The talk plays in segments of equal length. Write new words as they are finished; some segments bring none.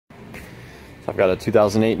I've got a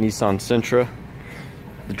 2008 Nissan Sentra.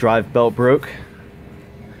 The drive belt broke.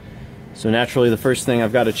 So naturally the first thing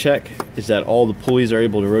I've got to check is that all the pulleys are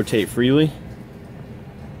able to rotate freely.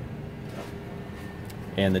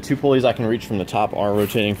 And the two pulleys I can reach from the top are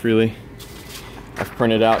rotating freely. I've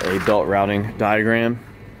printed out a belt routing diagram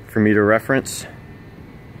for me to reference.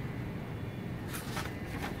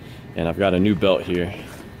 And I've got a new belt here.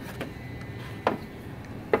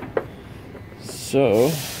 So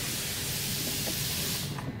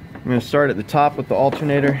I'm going to start at the top with the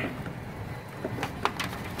alternator.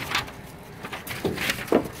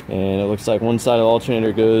 And it looks like one side of the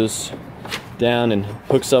alternator goes down and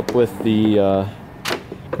hooks up with the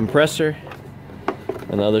compressor,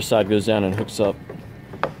 and the other side goes down and hooks up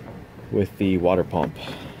with the water pump.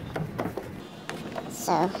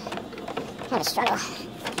 So, kind of a struggle.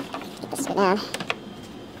 Get this down.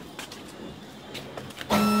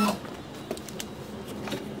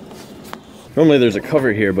 Normally there's a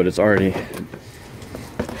cover here, but it's already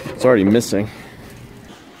missing.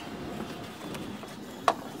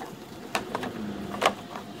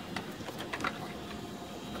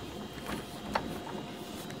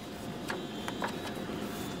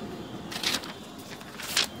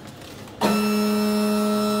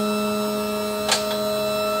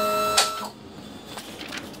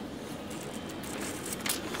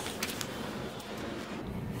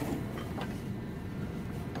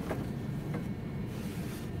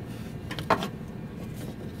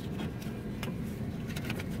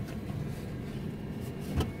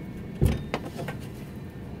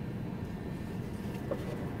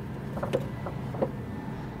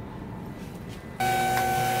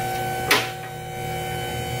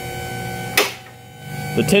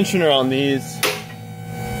 The tensioner on these,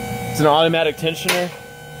 it's an automatic tensioner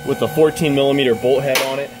with a 14mm bolt head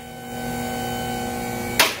on it.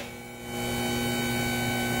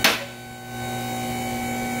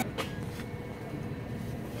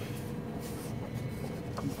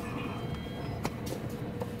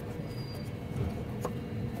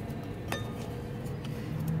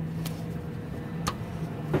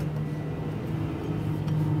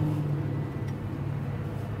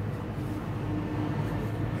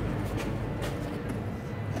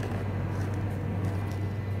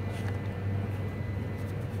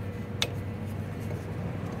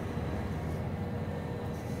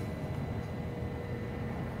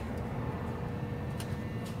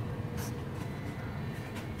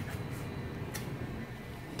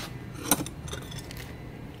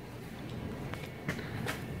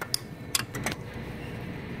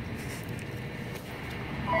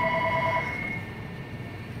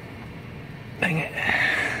 Dang it. I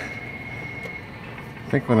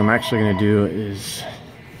think what I'm actually going to do is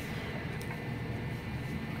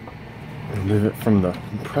remove it from the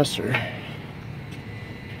compressor.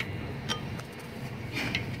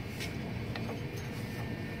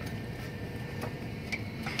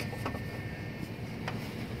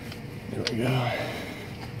 There we go. I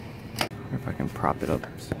wonder if I can prop it up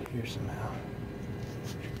here somehow.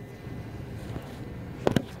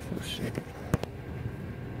 Oh shit.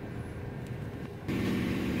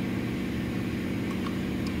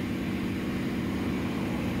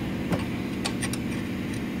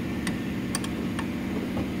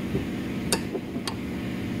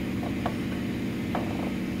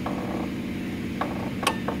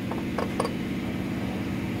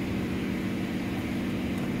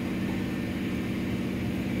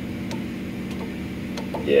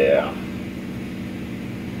 Yeah.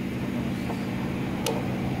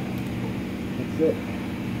 That's it.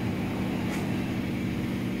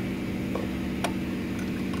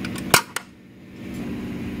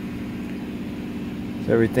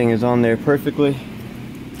 So everything is on there perfectly.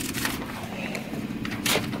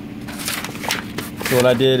 So what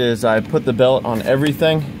I did is I put the belt on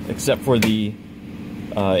everything except for the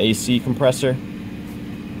AC compressor.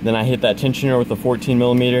 Then I hit that tensioner with the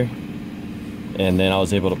 14mm. And then I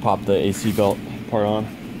was able to pop the AC belt part on.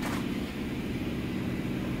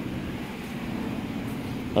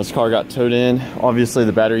 This car got towed in. Obviously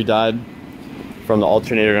the battery died from the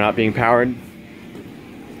alternator not being powered.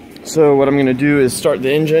 So what I'm going to do is start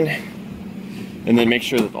the engine and then make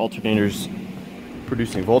sure that the alternator's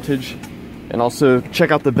producing voltage. And also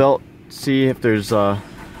check out the belt, see if there's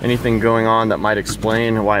anything going on that might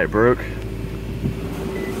explain why it broke.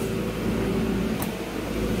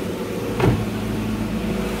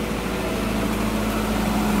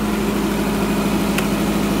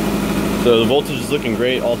 So the voltage is looking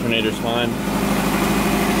great, alternator's fine. Yeah,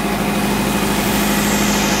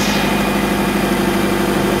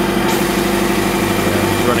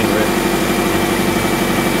 it's running.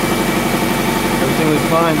 everything was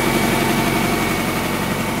fine.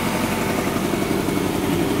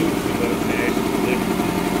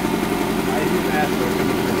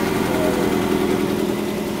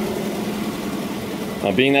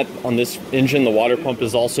 Now, being that on this engine, the water pump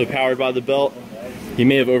is also powered by the belt, he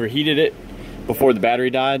may have overheated it before the battery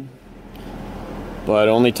died, but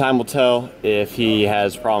only time will tell if he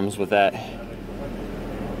has problems with that. I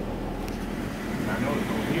know it's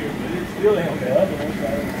over here, but it's still on the other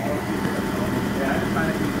one.